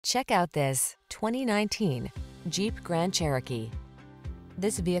Check out this 2019 Jeep Grand Cherokee.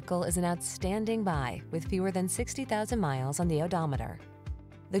 This vehicle is an outstanding buy with fewer than 60,000 miles on the odometer.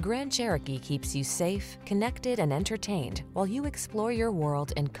 The Grand Cherokee keeps you safe, connected, and entertained while you explore your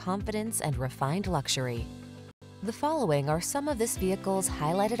world in confidence and refined luxury. The following are some of this vehicle's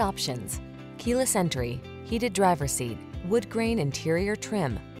highlighted options: keyless entry, heated driver's seat, wood grain interior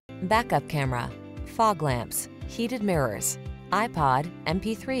trim, backup camera, fog lamps, heated mirrors, iPod,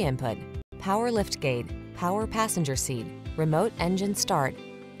 MP3 input, power liftgate, power passenger seat, remote engine start.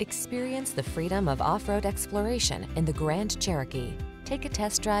 Experience the freedom of off-road exploration in the Grand Cherokee. Take a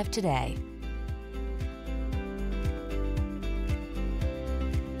test drive today.